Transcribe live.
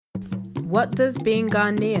What does being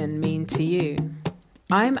Ghanaian mean to you?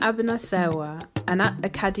 I'm Abena Sewa, and at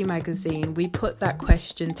Academy Magazine, we put that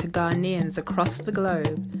question to Ghanaians across the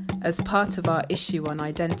globe as part of our issue on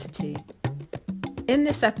identity. In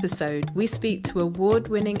this episode, we speak to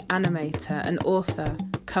award-winning animator and author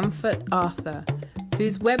Comfort Arthur,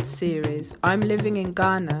 whose web series I'm Living in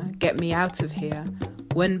Ghana, Get Me Out of Here,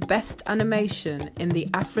 won Best Animation in the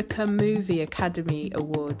Africa Movie Academy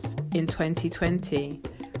Awards in 2020.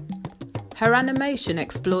 Her animation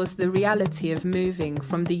explores the reality of moving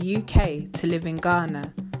from the UK to live in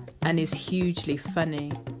Ghana and is hugely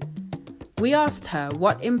funny. We asked her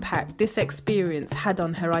what impact this experience had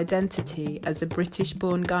on her identity as a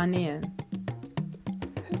British-born Ghanaian.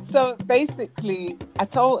 So basically, a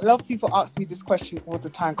lot of people ask me this question all the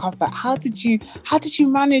time, Comfort, how did you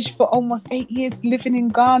manage for almost 8 years living in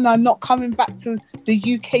Ghana, not coming back to the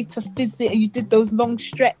UK to visit, and you did those long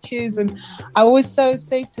stretches? And I always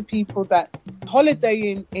say to people that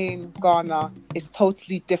holidaying in Ghana is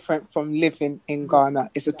totally different from living in Ghana.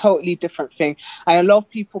 It's a totally different thing. And a lot of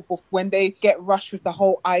people, when they get rushed with the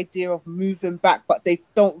whole idea of moving back, but they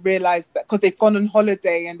don't realize that because they've gone on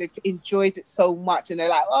holiday and they've enjoyed it so much, and they're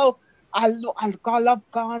like, oh, I love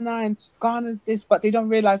Ghana and Ghana's this, but they don't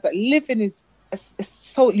realize that living is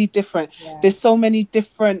totally different. Yeah. There's so many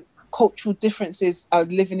different cultural differences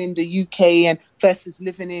living in the UK and versus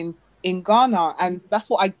living in Ghana. And that's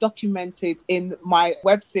what I documented in my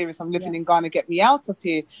web series, I'm Living in Ghana, Get Me Out of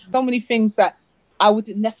Here. So many things that I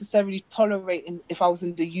wouldn't necessarily tolerate if I was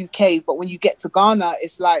in the UK, but when you get to Ghana,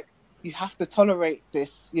 it's like, you have to tolerate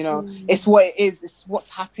this, you know. It's what it is, it's what's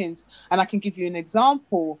happened. And I can give you an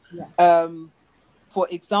example. For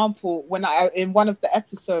example, when in one of the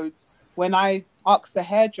episodes, when I asked the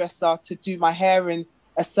hairdresser to do my hair in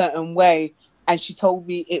a certain way, and she told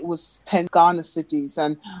me it was 10 Ghana cities,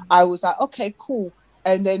 and I was like, okay, cool.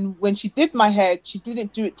 And then when she did my hair, she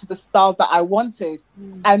didn't do it to the style that I wanted.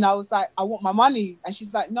 And I was like, I want my money. And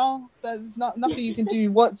she's like, no, there's nothing you can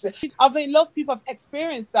do. I mean, a lot of people have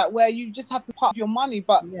experienced that where you just have to part of your money.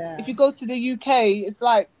 But if you go to the UK, it's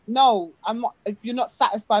like, no, I'm not. If you're not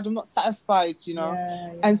satisfied, I'm not satisfied, you know.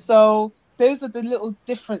 And so those are the little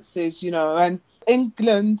differences, you know. And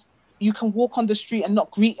England, you can walk on the street and not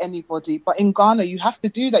greet anybody. But in Ghana, you have to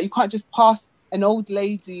do that. You can't just pass an old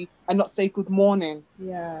lady and not say good morning,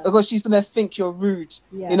 because she's gonna think you're rude,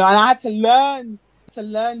 you know. And I had to learn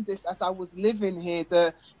this as I was living here,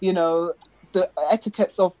 the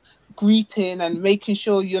etiquettes of greeting and making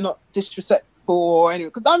sure you're not disrespectful or anything,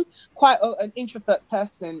 because I'm quite an introvert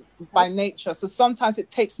person by nature, so sometimes it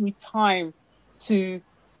takes me time to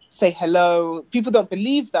say hello. People don't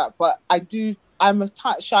believe that, but I do. I'm a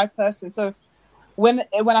shy person, so when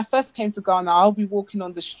I first came to Ghana, I'll be walking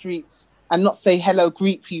on the streets and not say hello,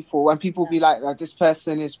 greet people, and people be like, oh, this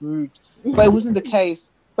person is rude. But it wasn't the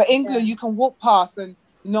case. But England, you can walk past and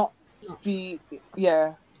not be,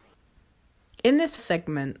 In this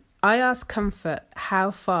segment, I asked Comfort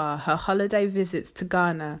how far her holiday visits to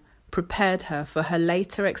Ghana prepared her for her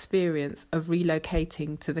later experience of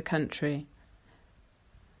relocating to the country.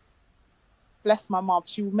 Bless my mom,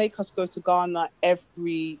 she would make us go to Ghana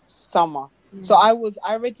every summer. So I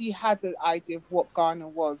already had an idea of what Ghana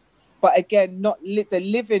was. But again, not the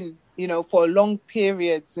living, you know, for long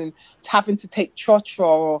periods and having to take chocho.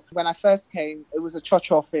 Or when I first came, it was a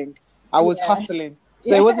chocho thing. I was hustling.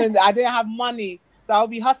 So it wasn't, I didn't have money. So I'll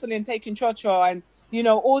be hustling, taking chocho, and, you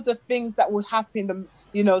know, all the things that would happen.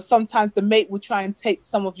 You know, sometimes the mate would try and take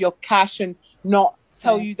some of your cash and not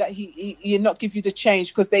tell you that he not give you the change,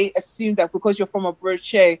 because they assume that because you're from a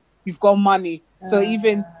brochure, you've got money. So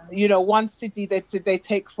even, you know, one city that they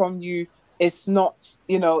take from you, it's not,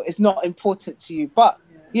 you know, it's not important to you. But,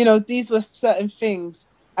 you know, these were certain things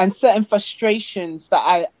and certain frustrations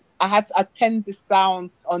that I penned this down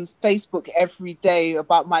on Facebook every day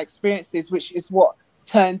about my experiences, which is what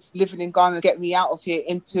turned Living in Ghana, Get Me Out of Here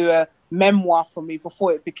into a memoir for me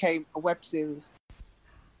before it became a web series.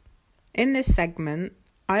 In this segment,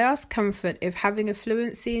 I asked Comfort if having a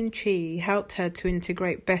fluency in Twi helped her to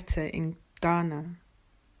integrate better in Ghana.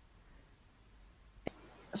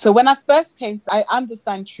 So when I first came, I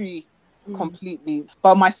understand Twi completely,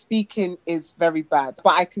 but my speaking is very bad.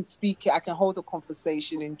 But I can speak it, I can hold a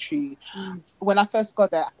conversation in Twi. When I first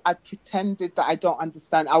got there, I pretended that I don't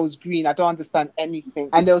understand. I was green, I don't understand anything.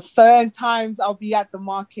 And there were certain times I'll be at the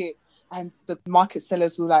market and the market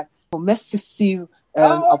sellers were like, oh, Messi see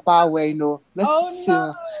Abawe, no. Messi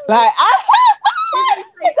no. Like,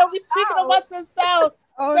 they'll be speaking amongst themselves.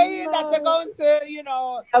 Saying that they're going to, you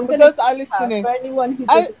know, for those that are listening. For anyone who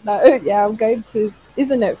doesn't know, I'm going to,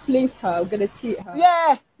 isn't it, fleece her? I'm going to cheat her.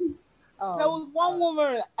 Yeah. There was one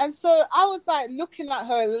woman, and so I was like looking at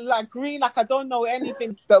her like green, like I don't know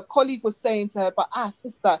anything. The colleague was saying to her, but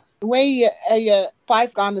sister, where you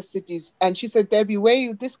 5 Ghana cities? And she said, Debbie, where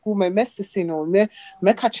you this woman messaging me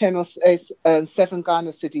is 7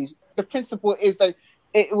 Ghana cities. The principle is that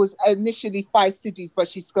it was initially 5 cities, but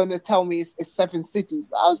she's going to tell me it's 7 cities.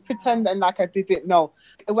 But I was pretending like I didn't know.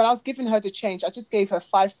 When I was giving her the change, I just gave her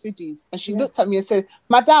 5 cities. And she looked at me and said,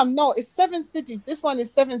 Madam, no, it's 7 cities. This one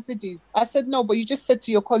is 7 cities. I said, no, but you just said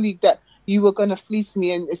to your colleague that you were going to fleece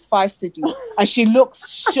me and it's 5 cities. And she looks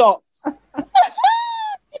shocked. I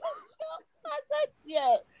said,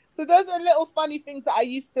 yeah. So those are little funny things that I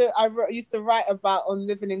used to write about on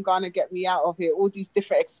Living in Ghana, Get Me Out of Here, all these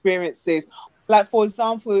different experiences. Like, for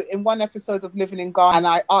example, in one episode of Living in Ghana, and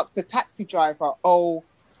I asked the taxi driver,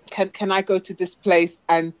 can I go to this place?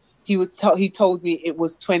 And he told me it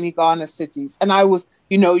was 20 Ghana cities. And I was,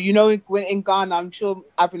 when in Ghana, I'm sure,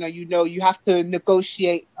 Abina, you have to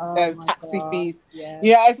negotiate taxi fees.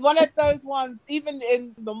 Yeah, it's one of those ones, even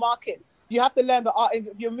in the market, you have to learn the art. If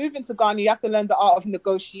you're moving to Ghana, you have to learn the art of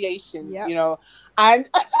negotiation, And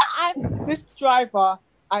this driver,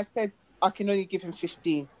 I said, I can only give him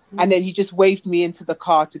 15. And then he just waved me into the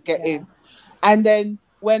car to get in. And then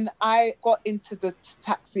when I got into the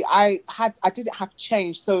taxi, I didn't have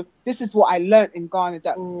change. So this is what I learned in Ghana,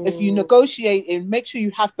 that if you negotiate make sure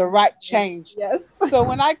you have the right change. Yes. So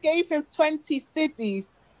when I gave him 20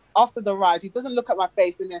 cities after the ride, he doesn't look at my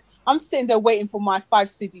face. And then I'm sitting there waiting for my 5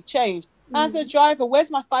 city change. And I said, driver,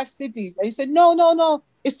 where's my 5 cities? And he said, no,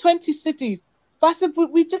 it's 20 cities. But I said,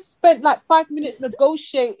 we just spent like 5 minutes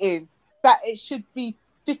negotiating that it should be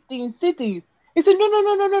 15 cities. He said, no,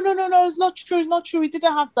 it's not true. We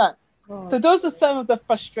didn't have that. So those are some of the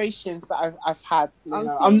frustrations that I've had.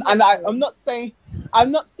 I'm not saying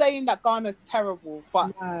that Ghana's terrible,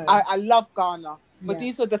 but I love Ghana. But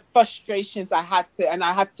these were the frustrations I had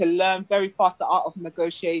to learn very fast the art of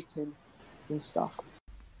negotiating and stuff.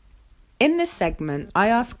 In this segment, I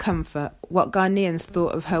asked Comfort what Ghanaians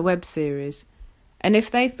thought of her web series, and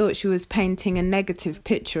if they thought she was painting a negative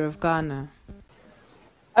picture of Ghana.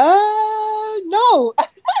 No.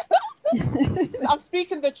 I'm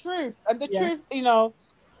speaking the truth. And the truth,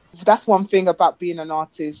 that's one thing about being an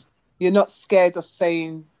artist. You're not scared of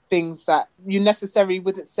saying things that you necessarily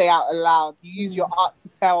wouldn't say out aloud. You use your art to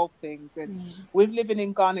tell things. And with Living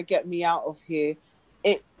in Ghana, Get Me Out of Here,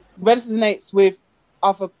 it resonates with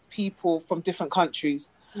other people from different countries.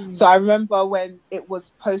 So I remember when it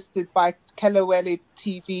was posted by Kelewele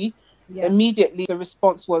TV, immediately the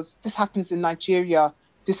response was, this happens in Nigeria.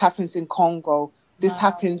 This happens in Congo. This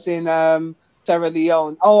happens in Sierra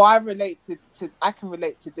Leone. Oh, I can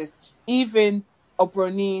relate to this. Even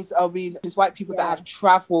Obronis, white people that have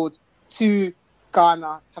traveled to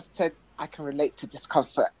Ghana have said, I can relate to this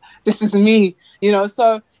Comfort. This is me,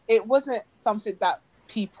 So it wasn't something that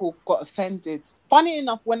people got offended. Funny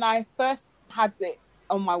enough, when I first had it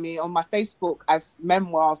on my Facebook as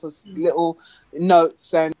memoirs, as little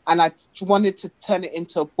notes, and I wanted to turn it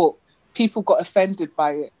into a book, people got offended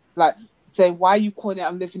by it, like saying, why are you calling it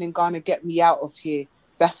I'm Living in Ghana, Get Me Out of Here?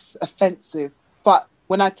 That's offensive. But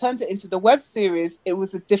when I turned it into the web series, it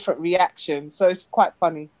was a different reaction. So it's quite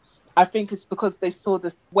funny. I think it's because they saw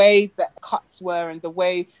the way that cuts were and the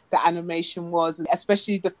way the animation was, and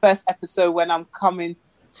especially the first episode when I'm coming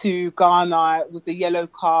to Ghana with the yellow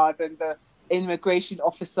card and the immigration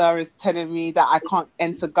officer is telling me that I can't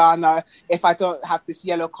enter Ghana if I don't have this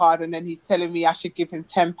yellow card, and then he's telling me I should give him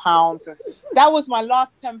 £10. And that was my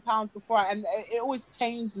last £10 before, and it always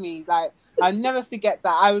pains me. Like, I never forget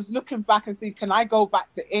that. I was looking back and saying, can I go back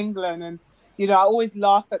to England? And I always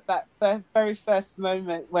laugh at that very first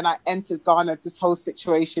moment when I entered Ghana. This whole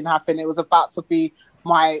situation happened. It was about to be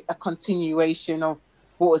a continuation of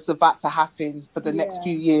what was about to happen for the next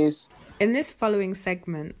few years. In this following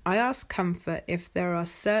segment, I ask Comfort if there are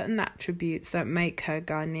certain attributes that make her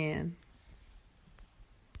Ghanaian.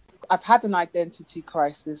 I've had an identity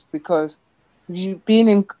crisis because being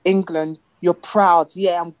in England, you're proud.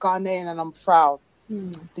 Yeah, I'm Ghanaian and I'm proud.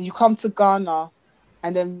 Then you come to Ghana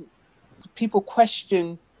and then people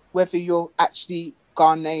question whether you're actually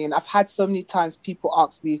Ghanaian. I've had so many times people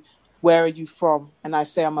ask me, where are you from? And I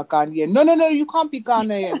say I'm a Ghanaian. No, you can't be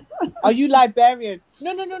Ghanaian. Are you Liberian?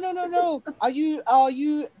 No. Are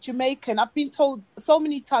you Jamaican? I've been told so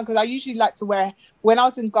many times, because I usually like to wear, when I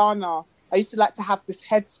was in Ghana, I used to like to have this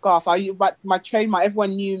headscarf. My trademark,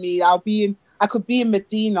 everyone knew me. I could be in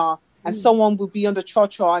Medina and someone would be on the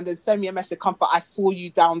trotro and then send me a message, Comfort, I saw you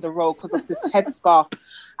down the road because of this headscarf.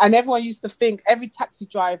 And everyone used to think, every taxi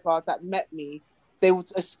driver that met me they would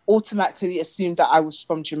automatically assume that I was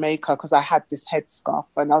from Jamaica because I had this headscarf,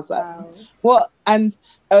 and I was like, Wow. "What?" And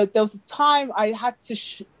there was a time I had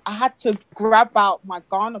to grab out my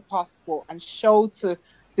Ghana passport and show to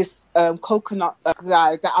this coconut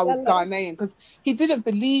guy that I was Ghanaian, because he didn't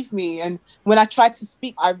believe me. And when I tried to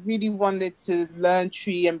speak, I really wanted to learn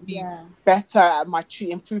tree and be better at my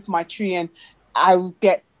tree, improve my tree, and I would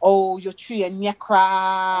get, "Oh, your tree and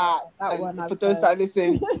nyakra." And for those that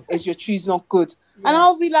listen, is your tree's not good. And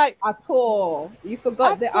I'll be like, at all. You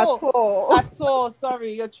forgot the at all. At all.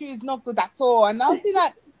 Sorry, your tree is not good at all. And I'll be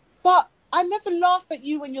like, but I never laugh at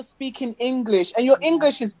you when you're speaking English, and your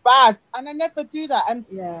English is bad. And I never do that. And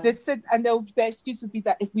they said, and the excuse would be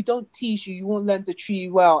that if we don't teach you, you won't learn the tree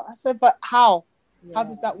well. I said, but how? How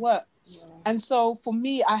does that work? And so for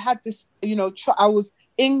me, I had this, I was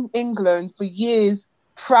in England for years,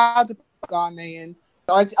 proud of Ghanaian.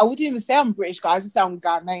 I wouldn't even say I'm British, guys. I just say I'm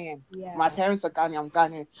Ghanaian. My parents are Ghanaian, I'm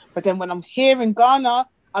Ghanaian. But then when I'm here in Ghana,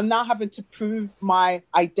 I'm now having to prove my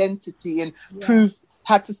identity and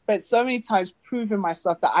had to spend so many times proving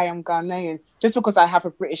myself that I am Ghanaian just because I have a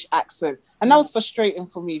British accent. And that was frustrating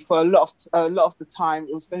for me for a lot of the time.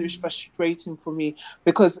 It was very frustrating for me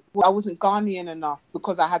because I wasn't Ghanaian enough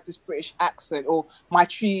because I had this British accent, or my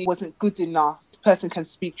tree wasn't good enough. This person can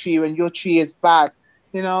speak to you and your tree is bad,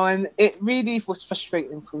 and it really was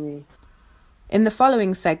frustrating for me. In the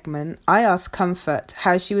following segment, I asked Comfort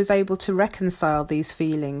how she was able to reconcile these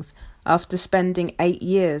feelings after spending 8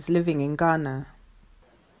 years living in Ghana.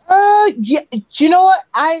 Do you know what?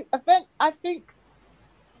 I think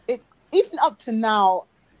it, even up to now,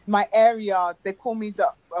 my area, they call me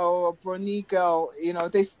the Brony girl.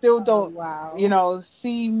 They still don't,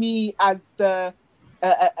 see me as a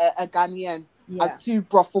Ghanaian. I'm too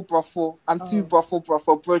brothel. I'm too brothel,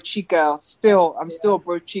 broachy girl. I'm still a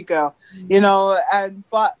broachy girl,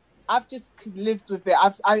 but I've just lived with it.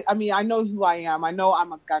 I mean, I know who I am. I know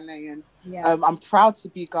I'm a Ghanaian. I'm proud to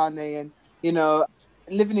be Ghanaian.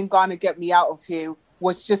 Living in Ghana, get me out of here,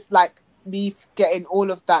 was just like me getting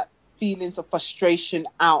all of that feelings of frustration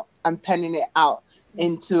out and penning it out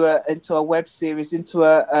into a web series, into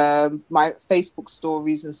my Facebook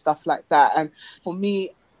stories and stuff like that. And for me,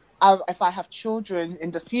 if I have children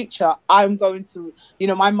in the future, I'm going to,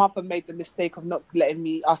 my mother made the mistake of not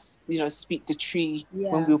letting us speak the tree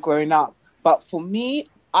when we were growing up. But for me,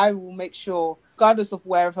 I will make sure, regardless of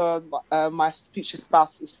wherever my future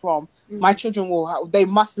spouse is from, my children they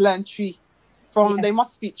must learn tree they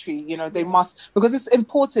must speak tree, they must, because it's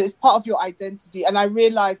important, it's part of your identity. And I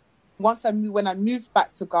realized when I moved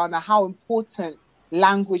back to Ghana, how important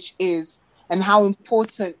language is, and how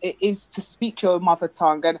important it is to speak your mother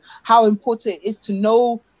tongue, and how important it is to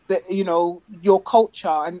know that, your culture.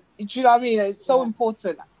 And do you know what I mean? It's so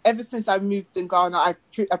important. Ever since I moved in Ghana, I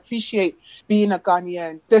appreciate being a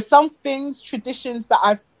Ghanaian. There's some things, traditions that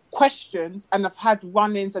I've questioned and I've had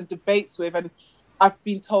run-ins and debates with, and I've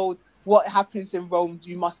been told what happens in Rome,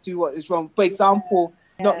 you must do what is wrong. For example,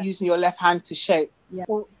 not using your left hand to shake.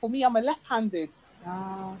 For me, I'm a left-handed.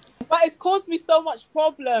 But it's caused me so much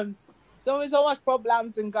problems. So much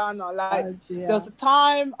problems in Ghana. Like, there was a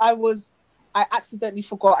time I accidentally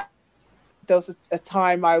forgot. There was a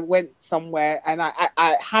time I went somewhere and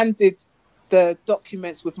I handed the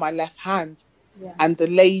documents with my left hand, and the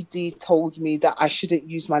lady told me that I shouldn't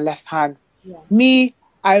use my left hand.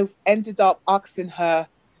 I ended up asking her,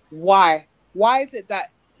 why is it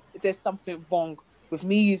that there's something wrong with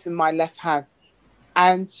me using my left hand?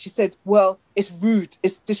 And she said, well, it's rude,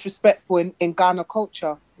 it's disrespectful in Ghana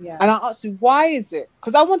culture. And I asked her, why is it?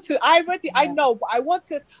 Because I know, but I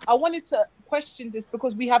wanted to question this,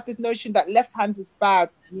 because we have this notion that left hand is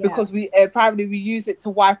bad, because we apparently we use it to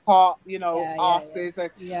wipe our, asses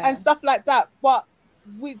and stuff like that. But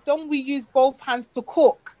we use both hands to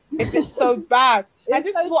cook if it's so bad. And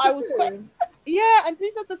this is what I was questioning. And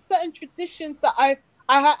these are the certain traditions that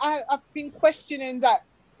I've been questioning, that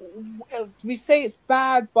we say it's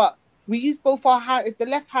bad, but we use both our hands. If the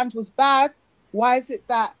left hand was bad, why is it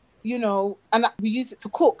that, and we use it to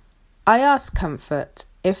cook? I asked Comfort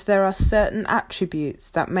if there are certain attributes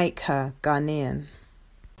that make her Ghanaian.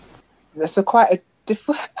 It's quite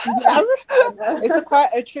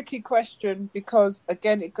a tricky question, because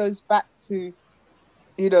again, it goes back to,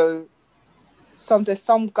 there's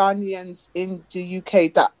some Ghanaians in the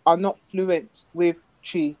UK that are not fluent with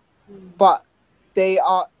Twi, but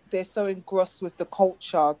they're so engrossed with the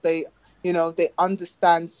culture. They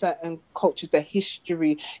understand certain cultures, the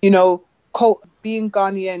history. Being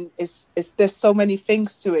Ghanaian is there's so many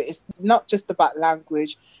things to it. It's not just about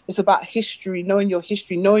language. It's about history, knowing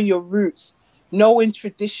your roots. knowing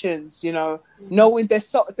traditions, knowing there's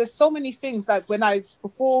so many things. Like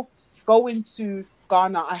before going to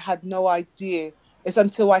Ghana, I had no idea. It's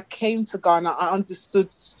until I came to Ghana, I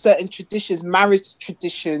understood certain traditions, marriage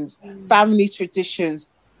traditions, family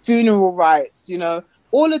traditions, funeral rites,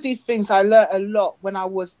 all of these things. I learned a lot when I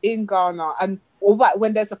was in Ghana, and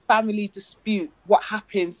when there's a family dispute, what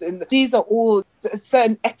happens. And these are all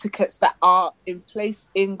certain etiquettes that are in place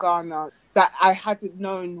in Ghana that I hadn't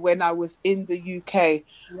known when I was in the UK. Yeah.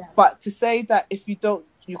 But to say that if you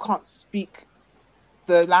can't speak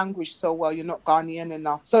the language so well, you're not Ghanaian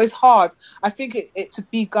enough. So it's hard. I think it to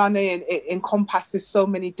be Ghanaian, it encompasses so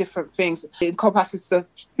many different things. It encompasses the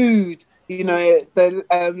food, the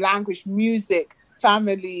language, music,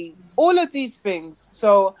 family, all of these things.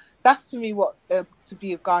 So that's to me what to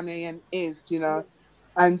be a Ghanaian is,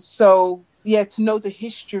 And so, to know the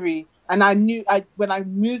history. And I knew when I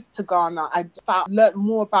moved to Ghana, I learned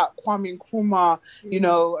more about Kwame Nkrumah,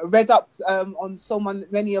 read up on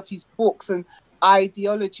many of his books and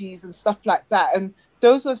ideologies and stuff like that. And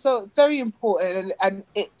those were so very important. And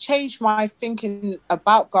it changed my thinking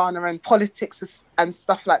about Ghana and politics and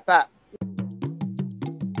stuff like that.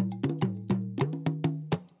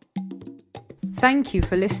 Thank you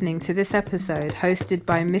for listening to this episode hosted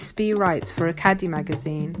by Miss B Writes for Acadie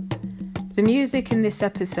Magazine. The music in this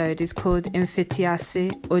episode is called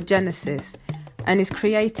Infitiasi or Genesis and is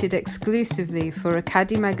created exclusively for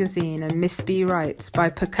Acadie Magazine and Miss B Writes by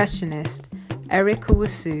percussionist Eric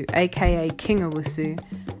Owusu aka King Owusu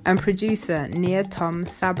and producer Nia Tom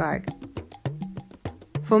Sabag.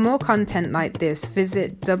 For more content like this,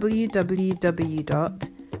 visit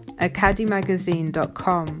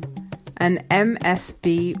www.acadiemagazine.com and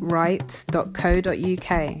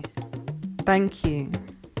msbwrites.co.uk. Thank you.